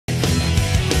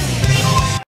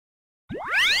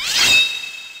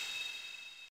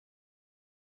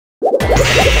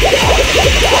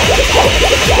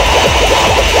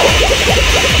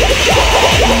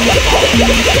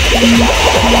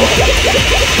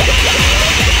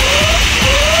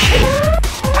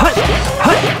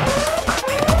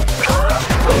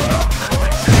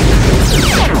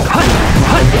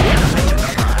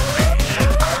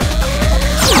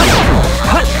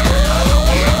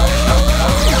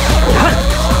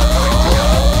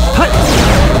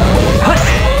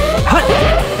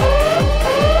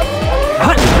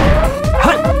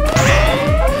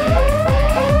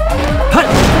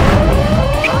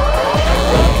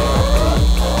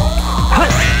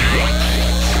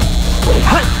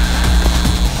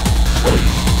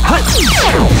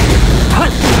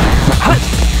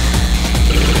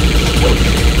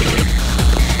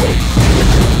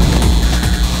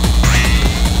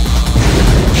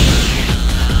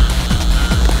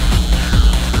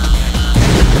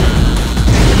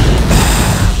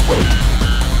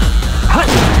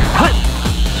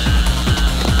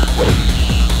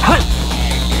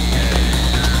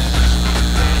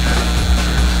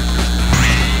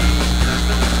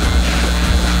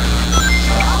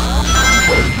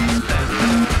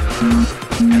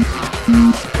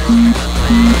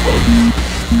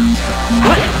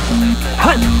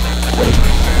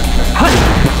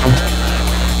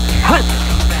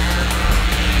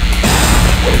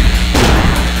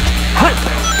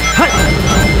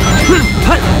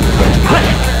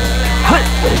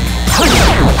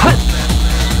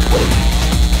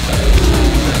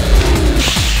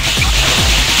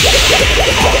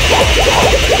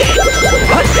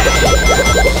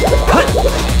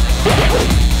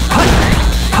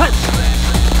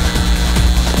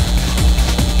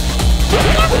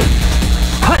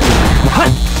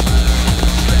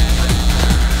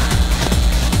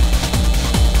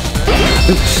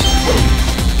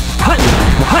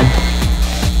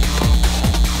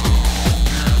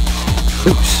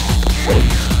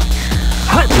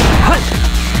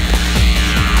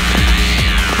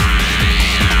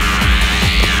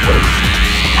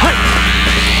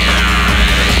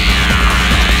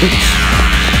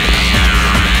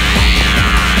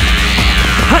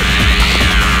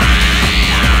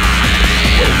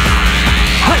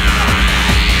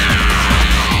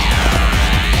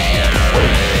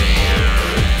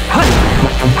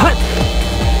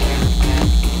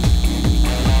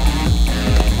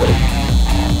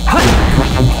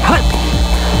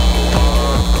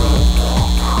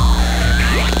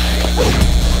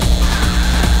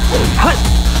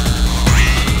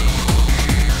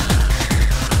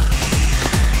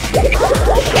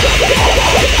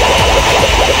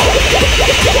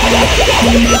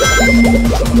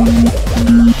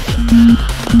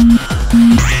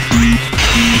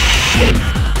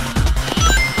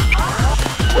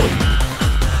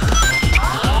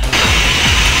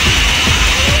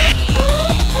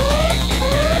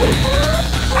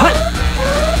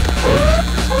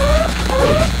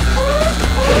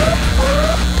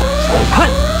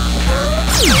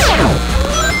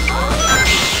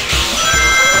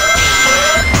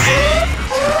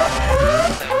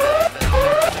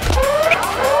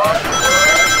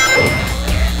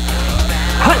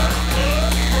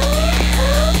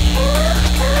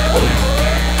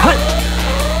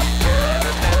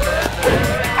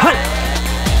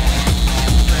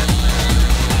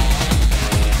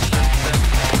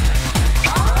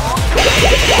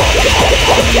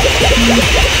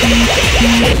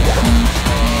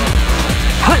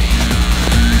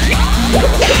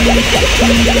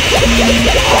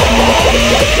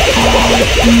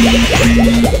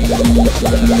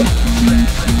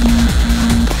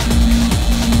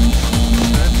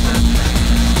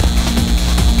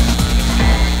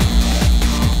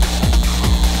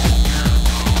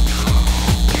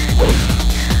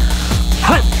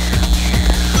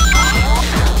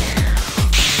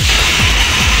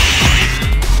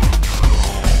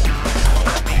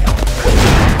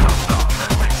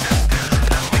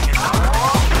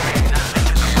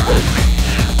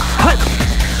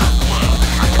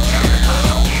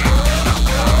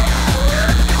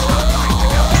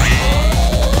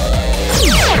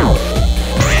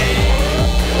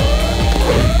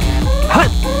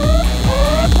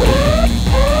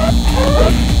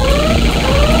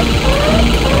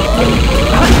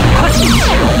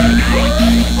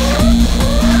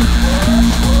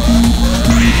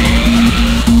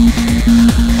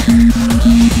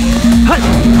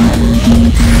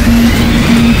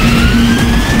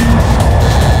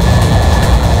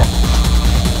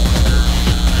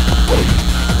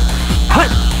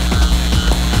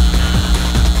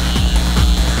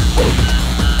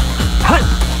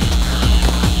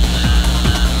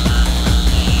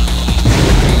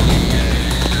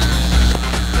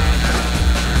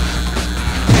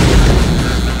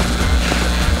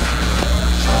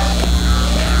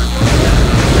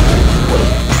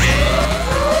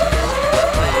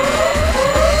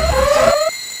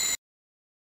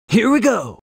Here we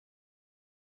go!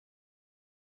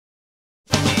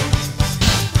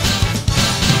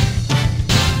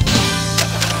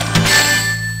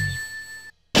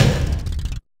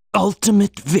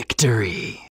 Ultimate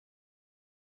victory!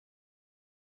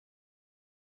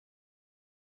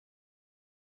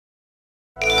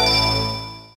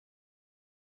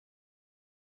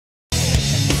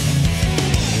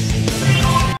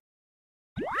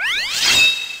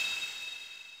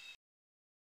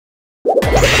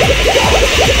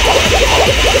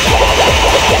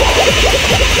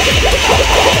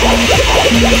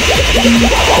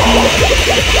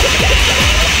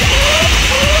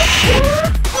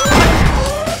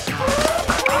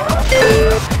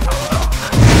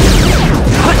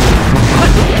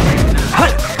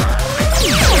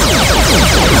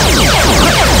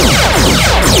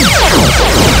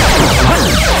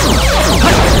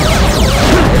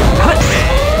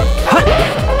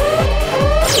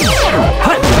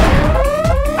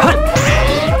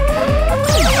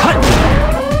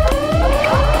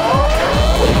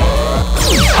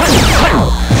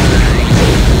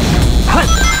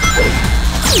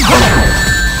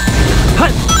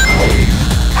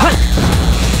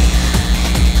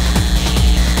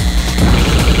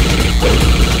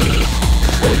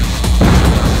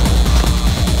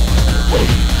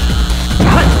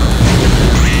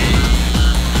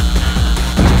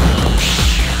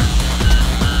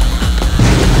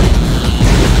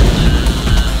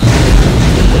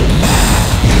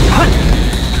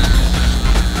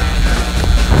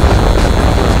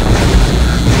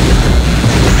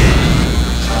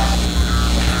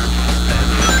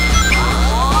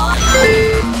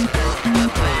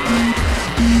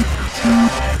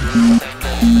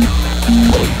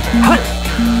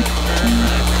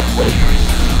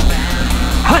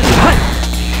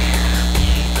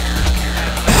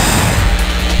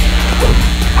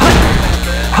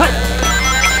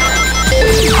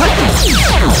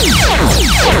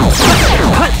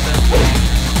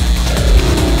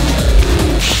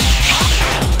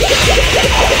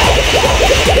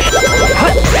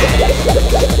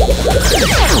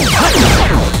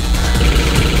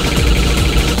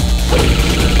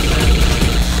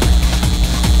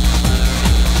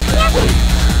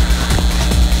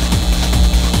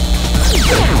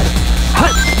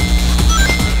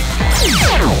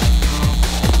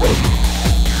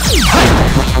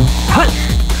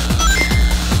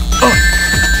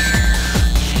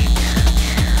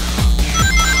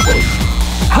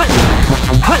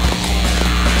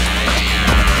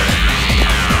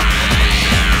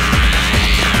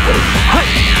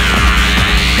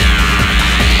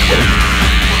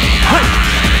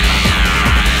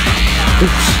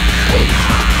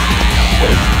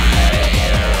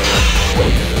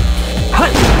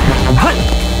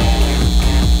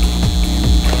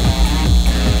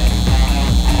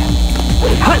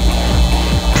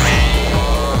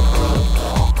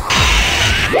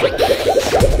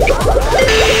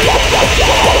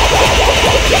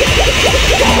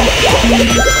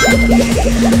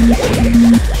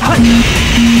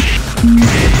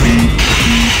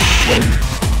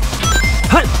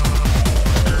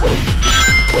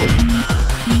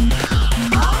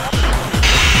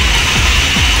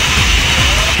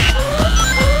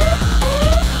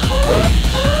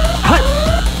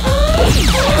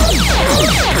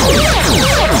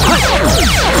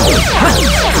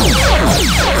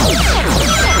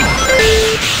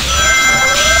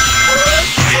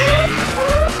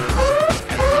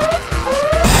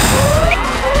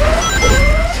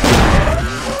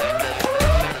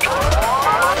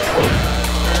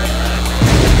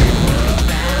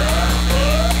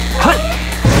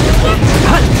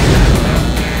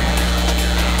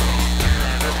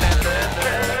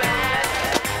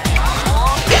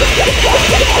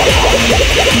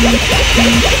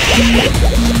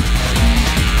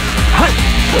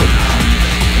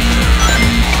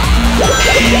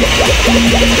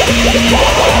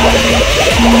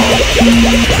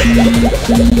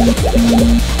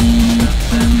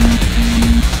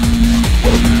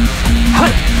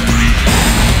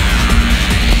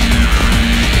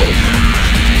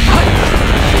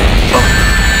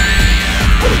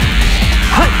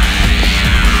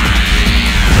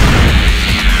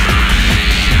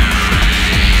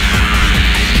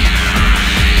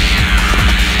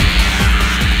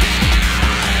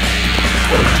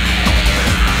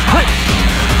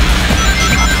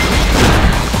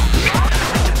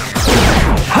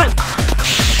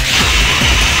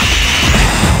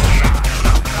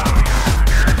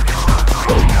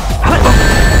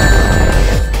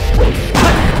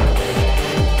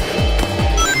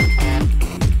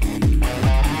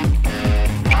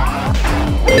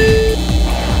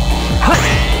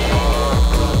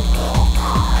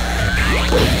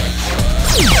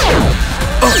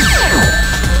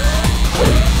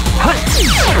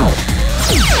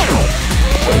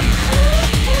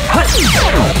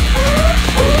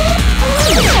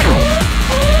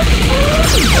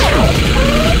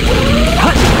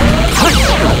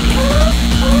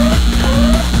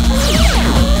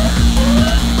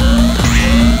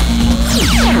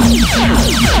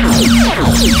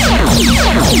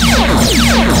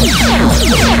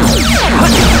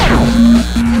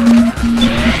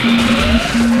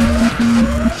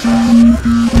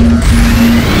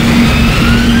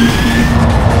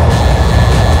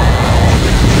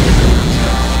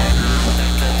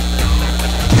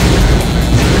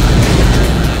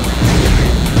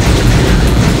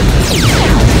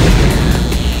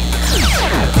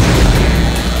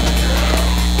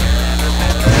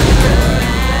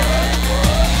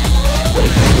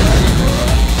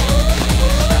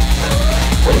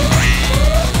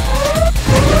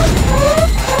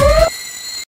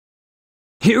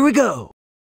 Here we go!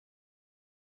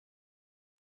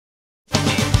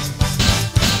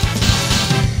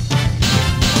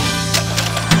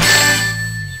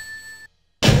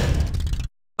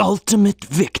 Ultimate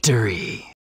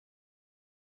victory!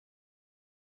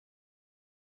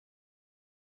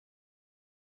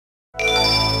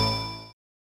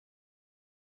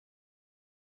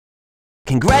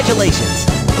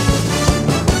 Congratulations!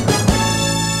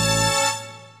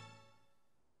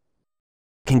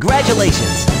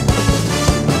 Congratulations!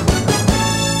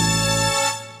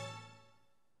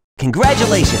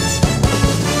 Congratulations!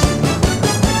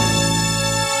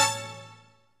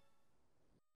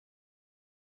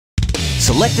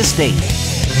 Select a stage.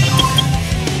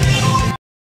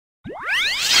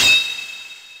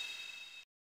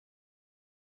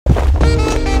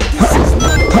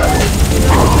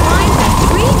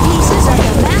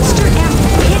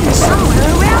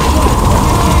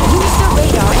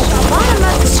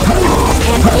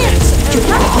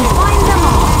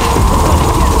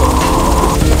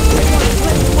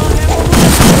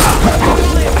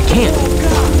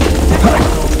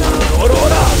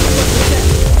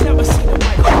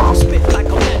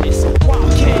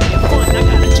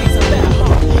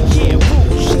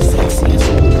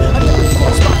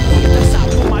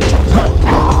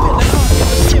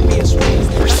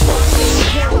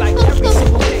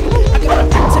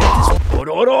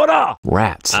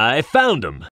 Rats. I found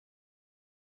him.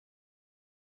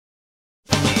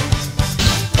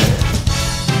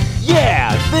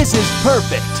 Yeah, this is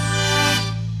perfect!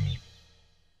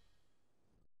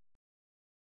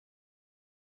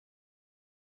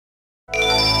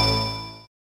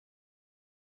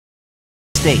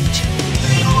 Stage.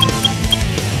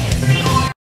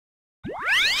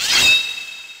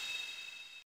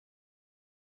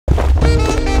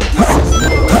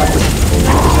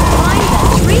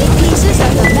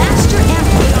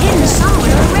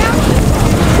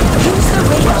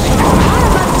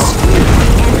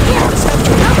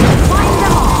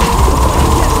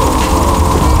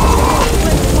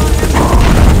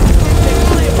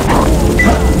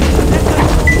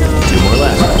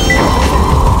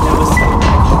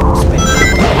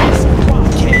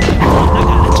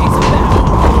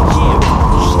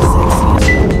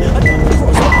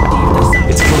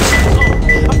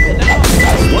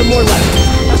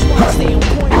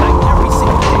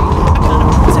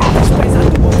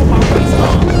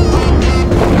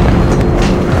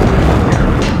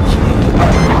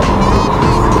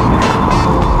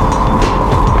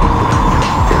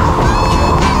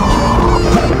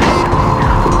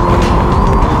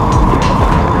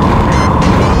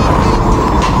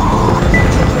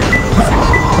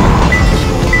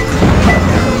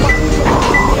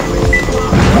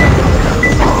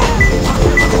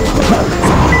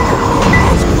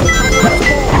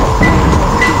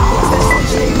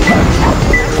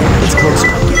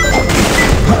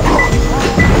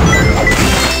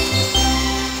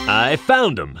 I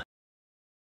found him.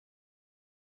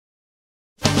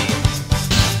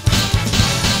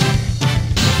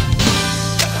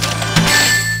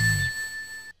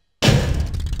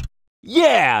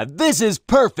 Yeah, this is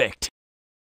perfect!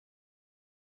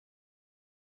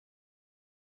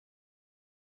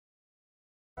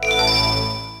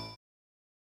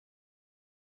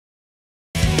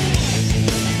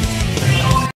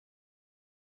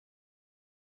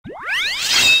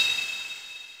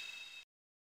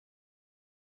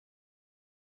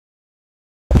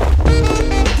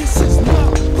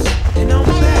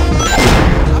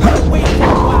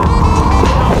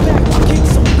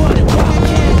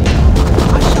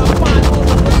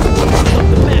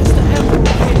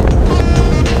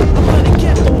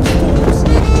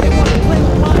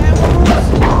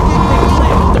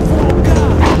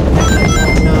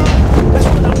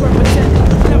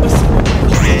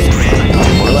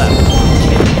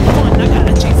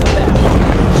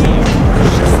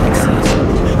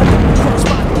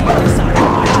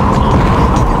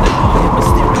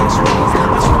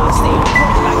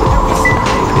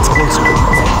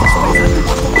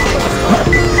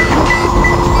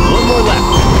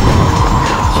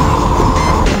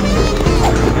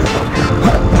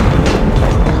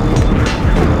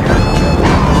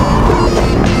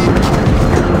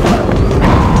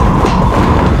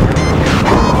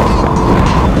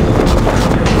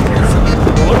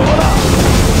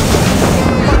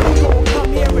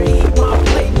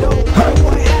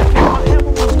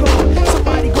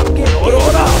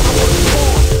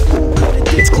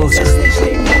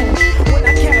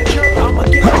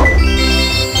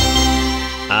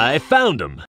 I found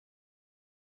him.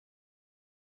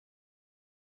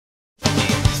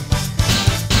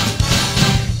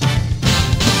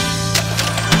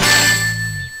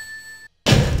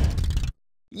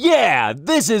 Yeah,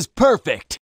 this is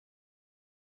perfect!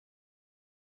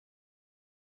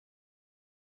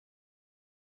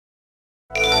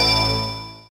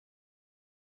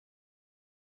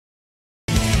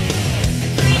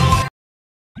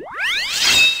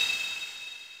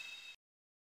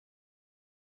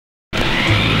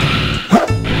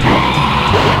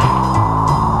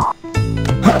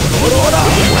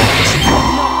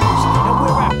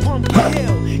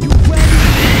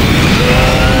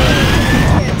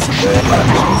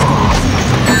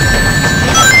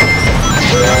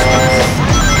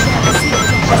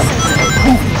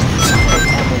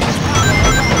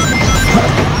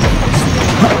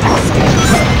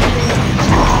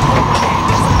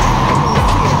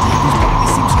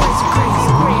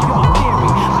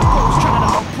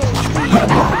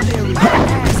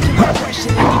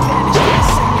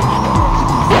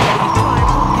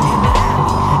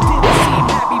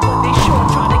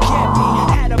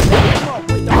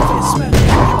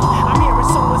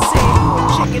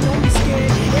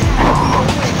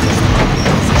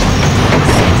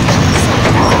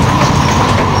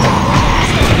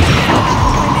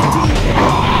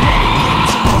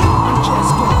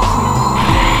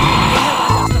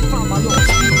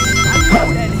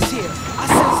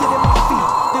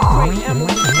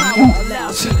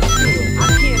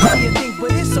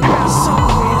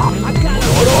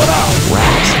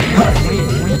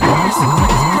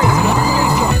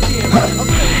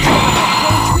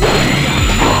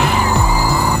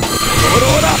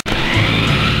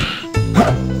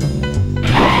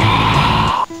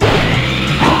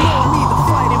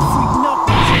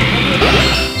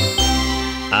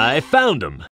 I found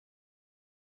him.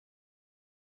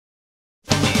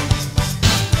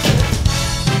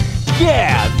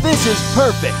 Yeah, this is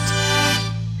perfect!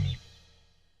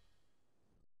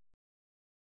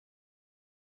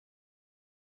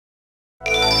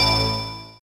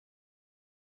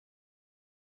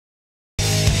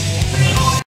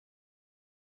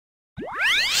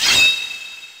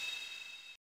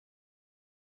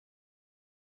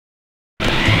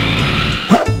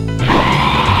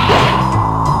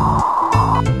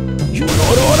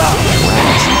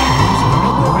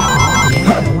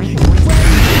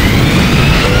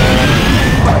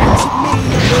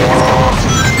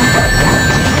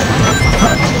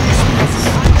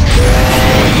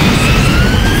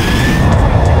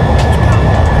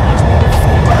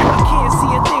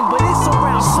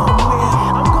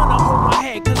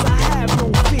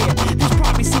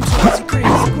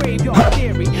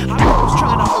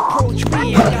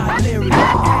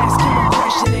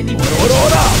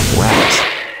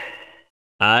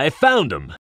 I found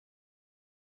him.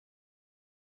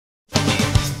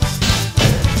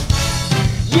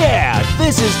 Yeah,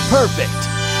 this is perfect!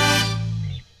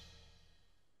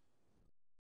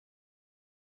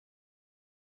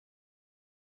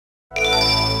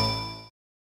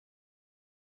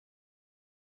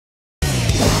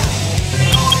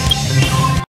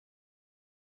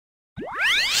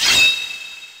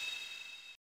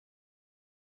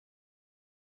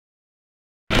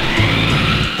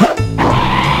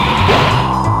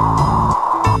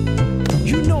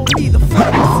 You know me, the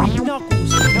fighting free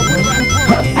knuckles, and when I'm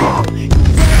pumping hell, you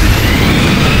ready?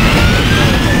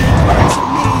 To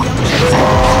me, I'm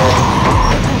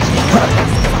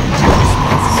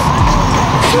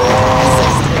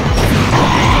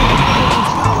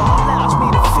power allows me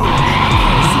to feel. I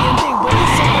can't see a thing, but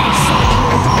it's around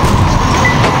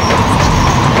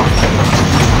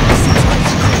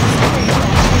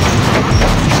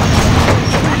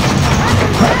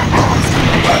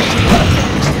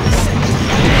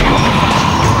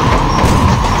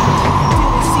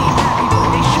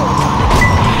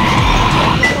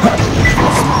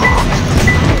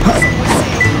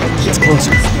It's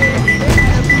closer.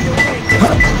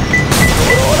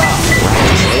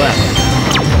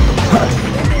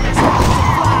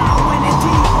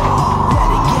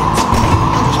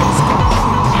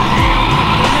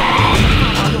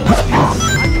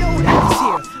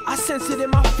 I sense it in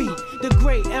my feet. The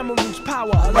great Emblems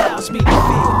power allows me to feel.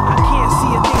 I can't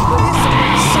see a thing, but it's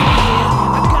around somewhere.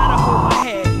 I gotta hold my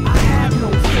head. I have no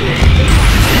fear.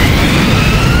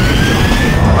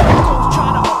 Ghost try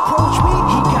to approach me,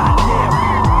 he got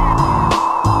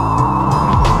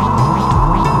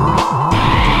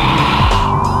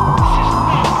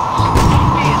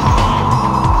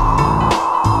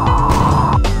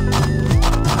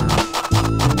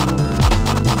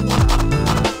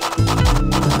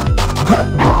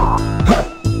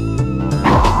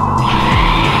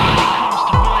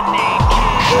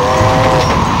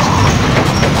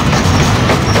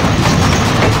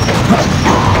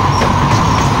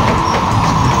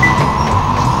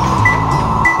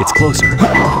closer.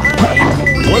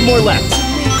 One more left. To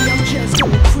me, I'm just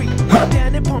gonna creep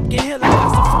down that pumpkin hill. I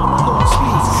got to find my lost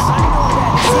piece. I know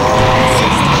that it's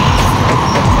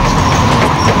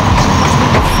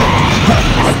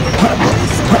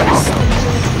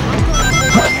somewhere. I'm gonna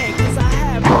hold my head 'cause I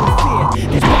have no fear.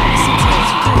 This body seems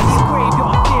crazy, crazy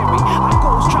graveyard theory. Our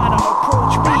ghosts try to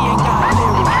approach me and got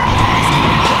leery. Ask me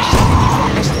a question and he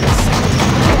vanished in a second.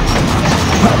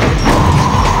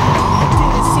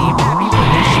 Didn't seem happy, but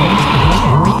they showed me to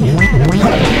get me. Had a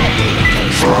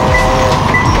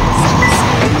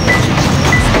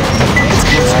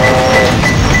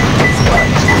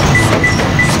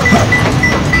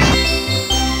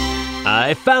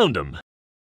I found him.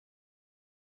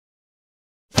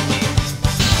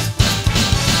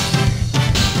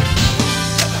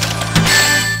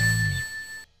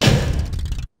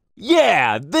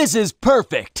 Yeah, this is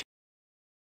perfect!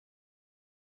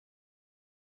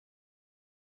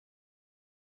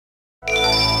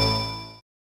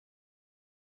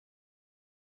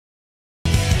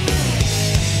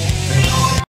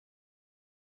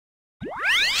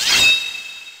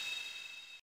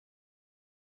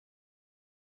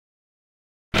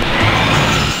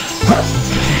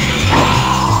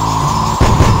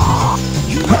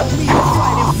 You want me to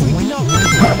fight and freak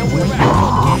knuckles, and we're at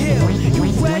Pumpkin Hill.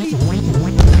 You ready?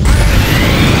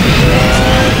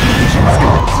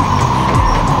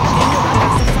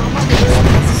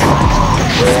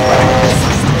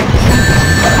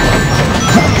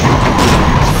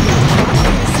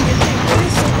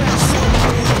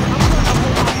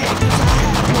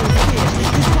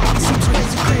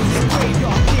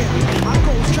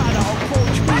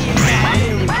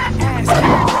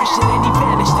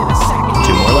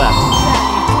 Two more left.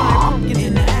 Pumpkin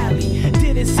in the alley.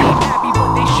 Didn't seem happy, but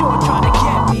they sure tried to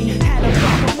get me. Had to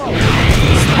fuck 'em up.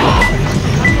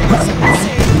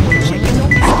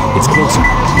 It's closer.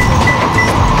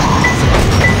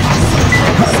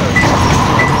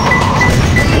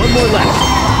 One more left.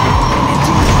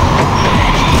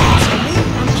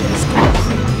 I'm just gonna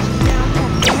creep down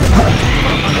Pumpkin Hill.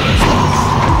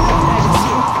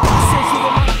 I sense it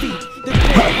in my feet. The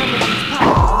great Emblems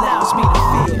power allows me to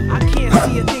feel. I can't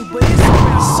see a thing, but it's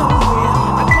around somewhere.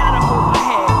 I gotta hold my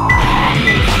head. I have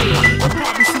no fear. It'll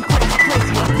probably seem crazy,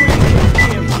 crazy.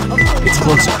 I'm crazy. It's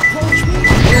closer. Approach me.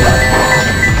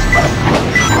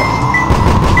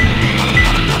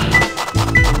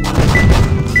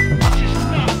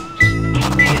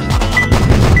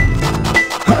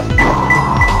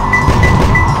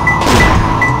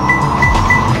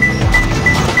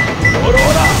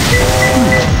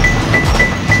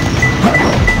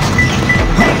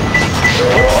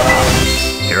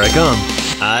 Here I come.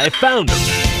 I found him.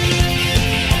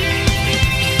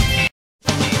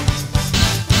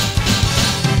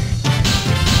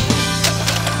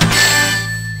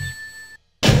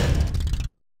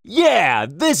 Yeah,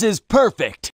 this is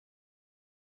perfect!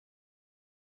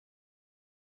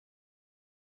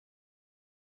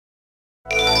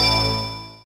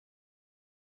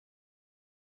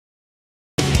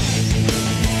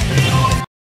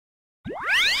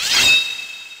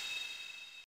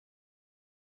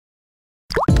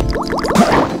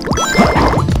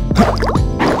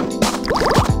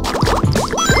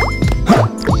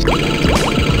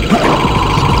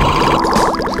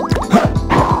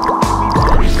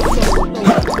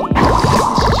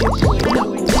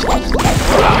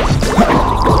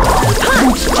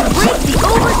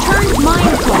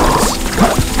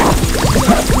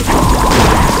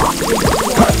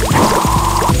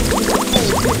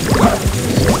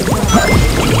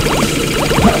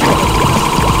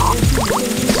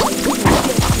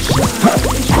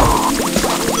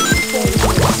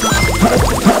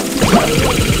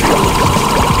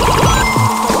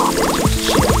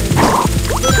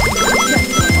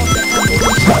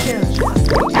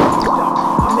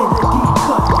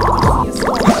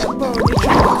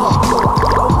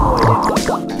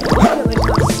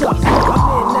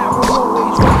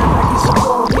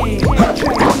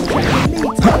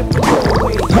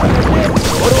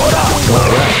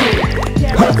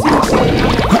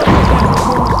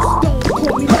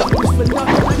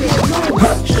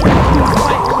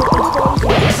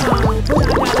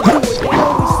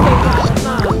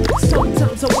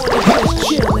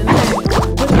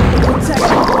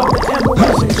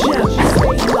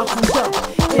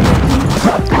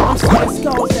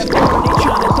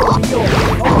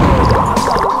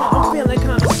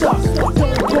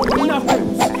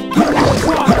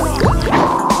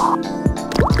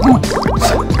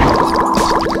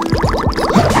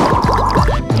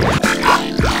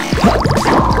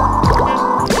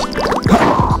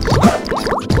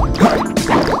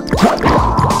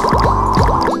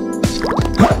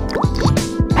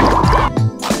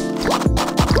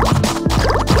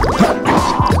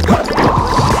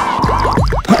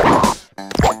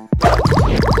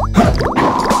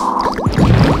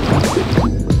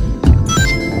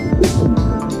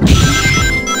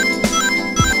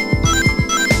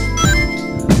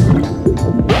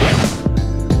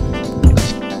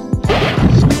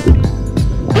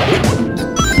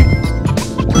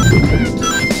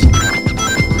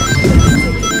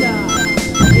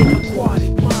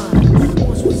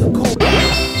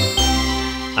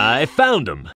 I found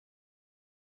him.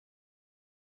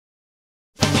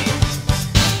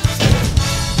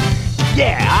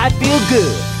 Yeah, I feel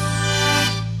good.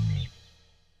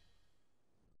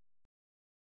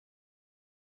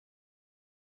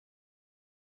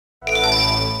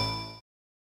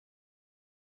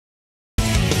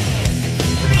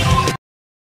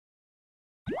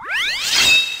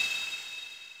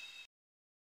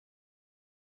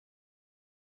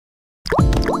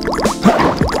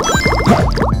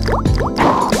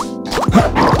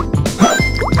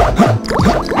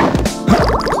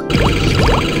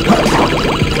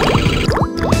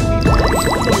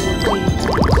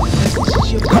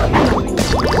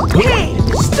 Hey,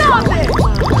 stop it!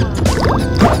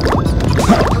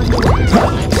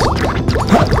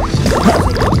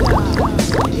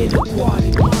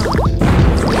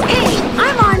 Hey,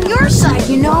 I'm on your side,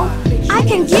 you know. I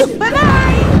can keep.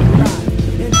 Bye-bye!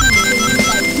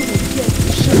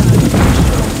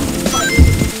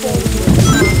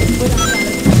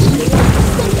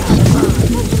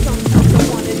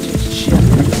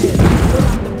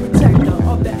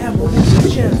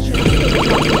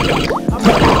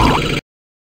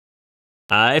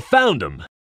 I found him.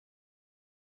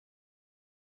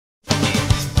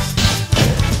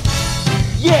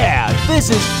 Yeah, this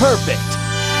is perfect.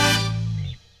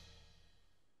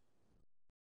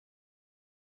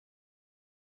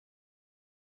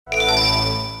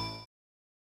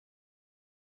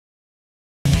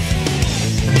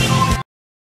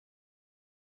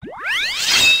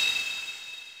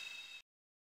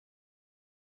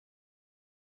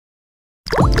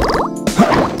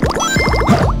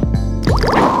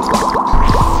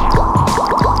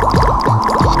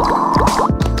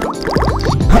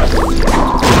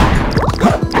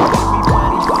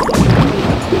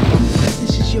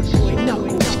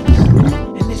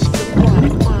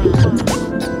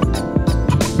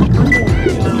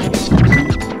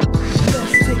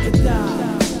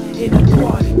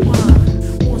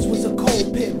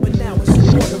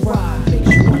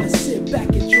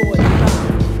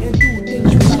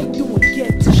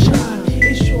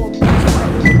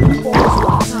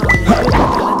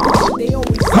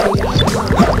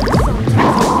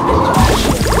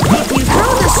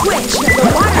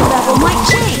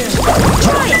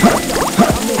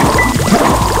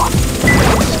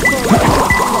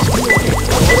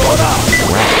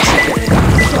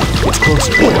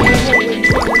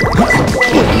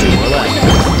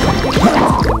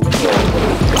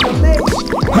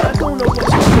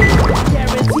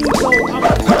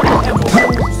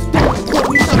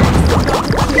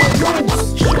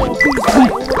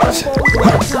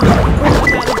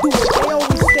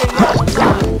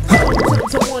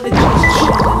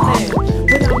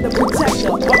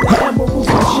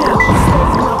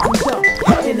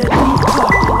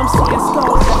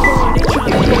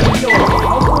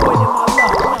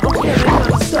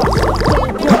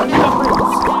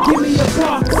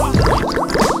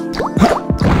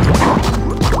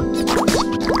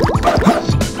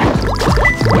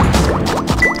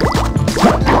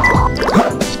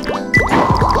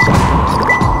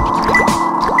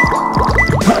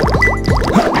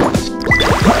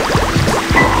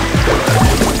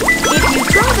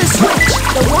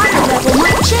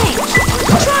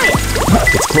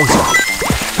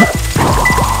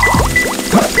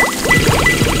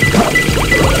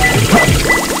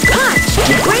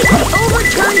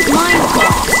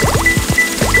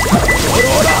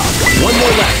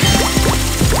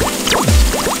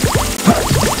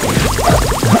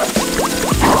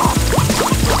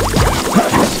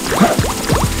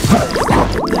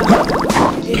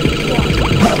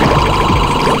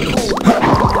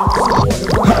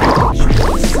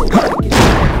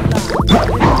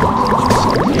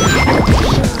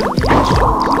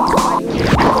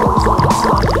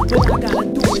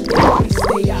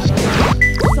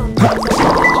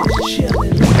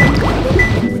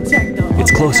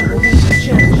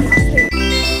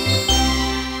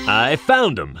 I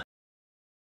found him.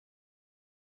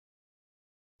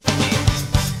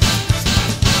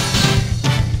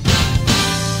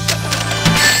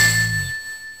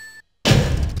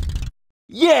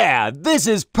 Yeah, this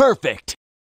is perfect.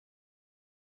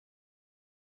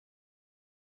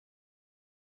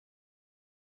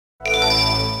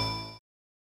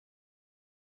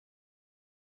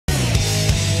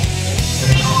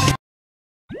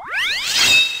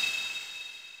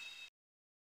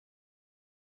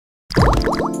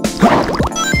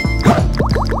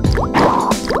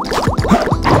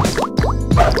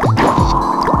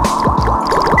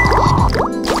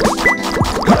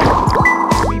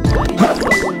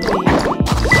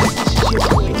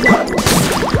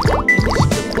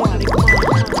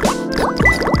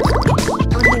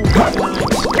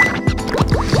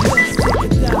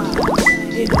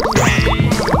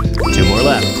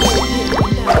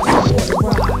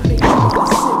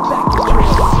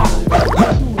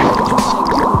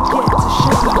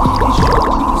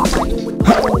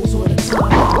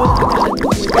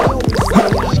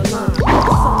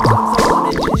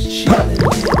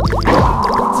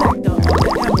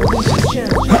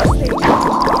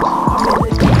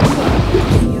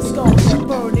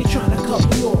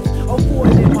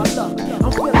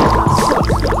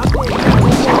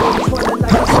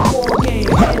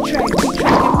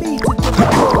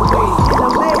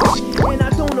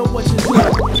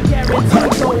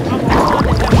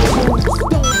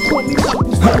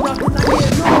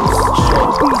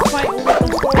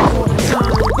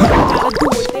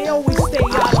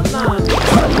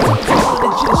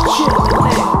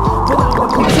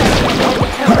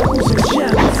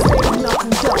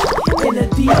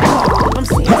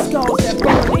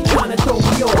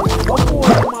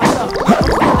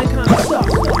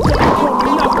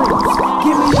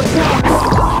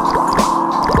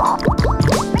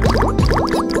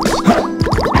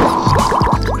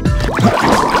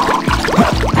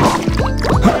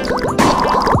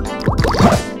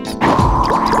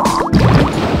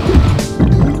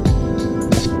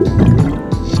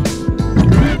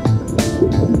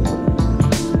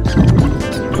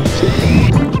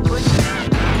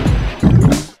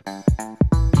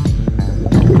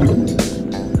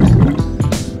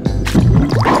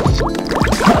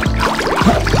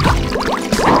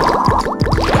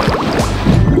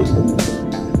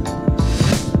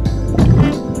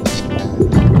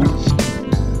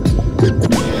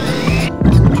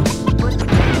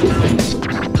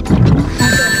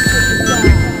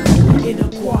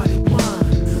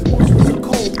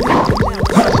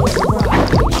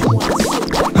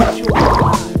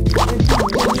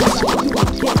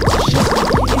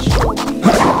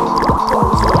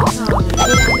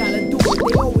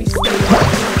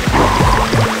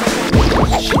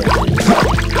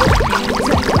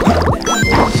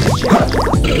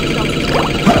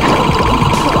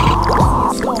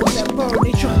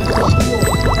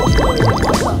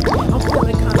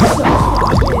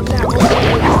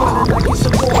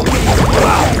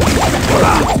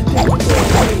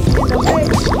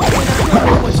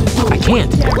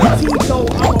 can't. Guaranteed though,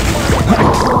 I'm a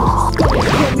find. Don't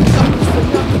kill me suckers for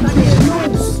nothing, I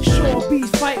can't lose. Sure bees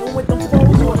fighting with them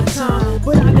foes all the time,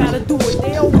 but I gotta do it,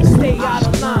 they always stay out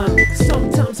of line.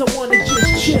 Sometimes I wanna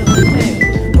just chill and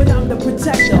hang, but I'm the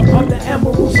protector of the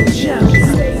emeralds and gems.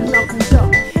 Stay knuckled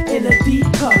up in a deep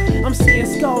cut. I'm seeing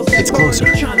skulls that It's burn, closer.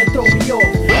 they trying to throw me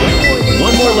off.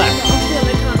 One more left. I'm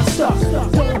feeling kinda stuck.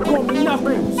 Don't call me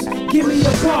Knuckles, give me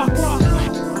a box.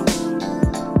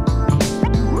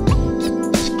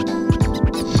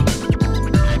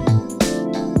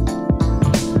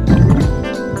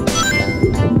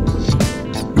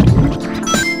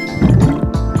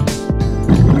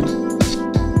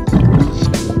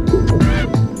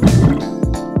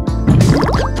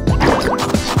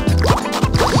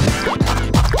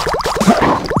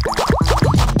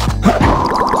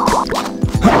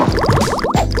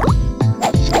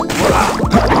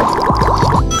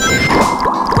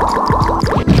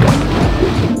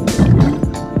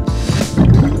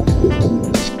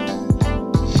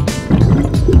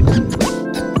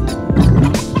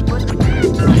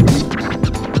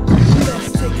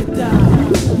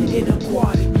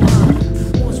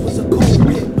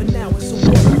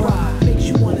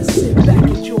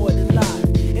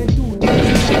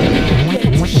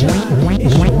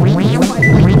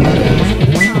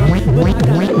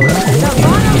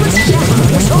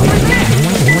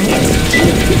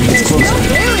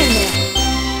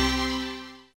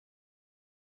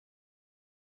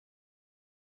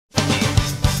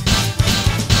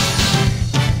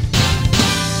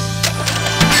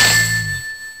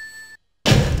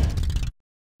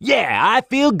 Yeah, I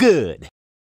feel good.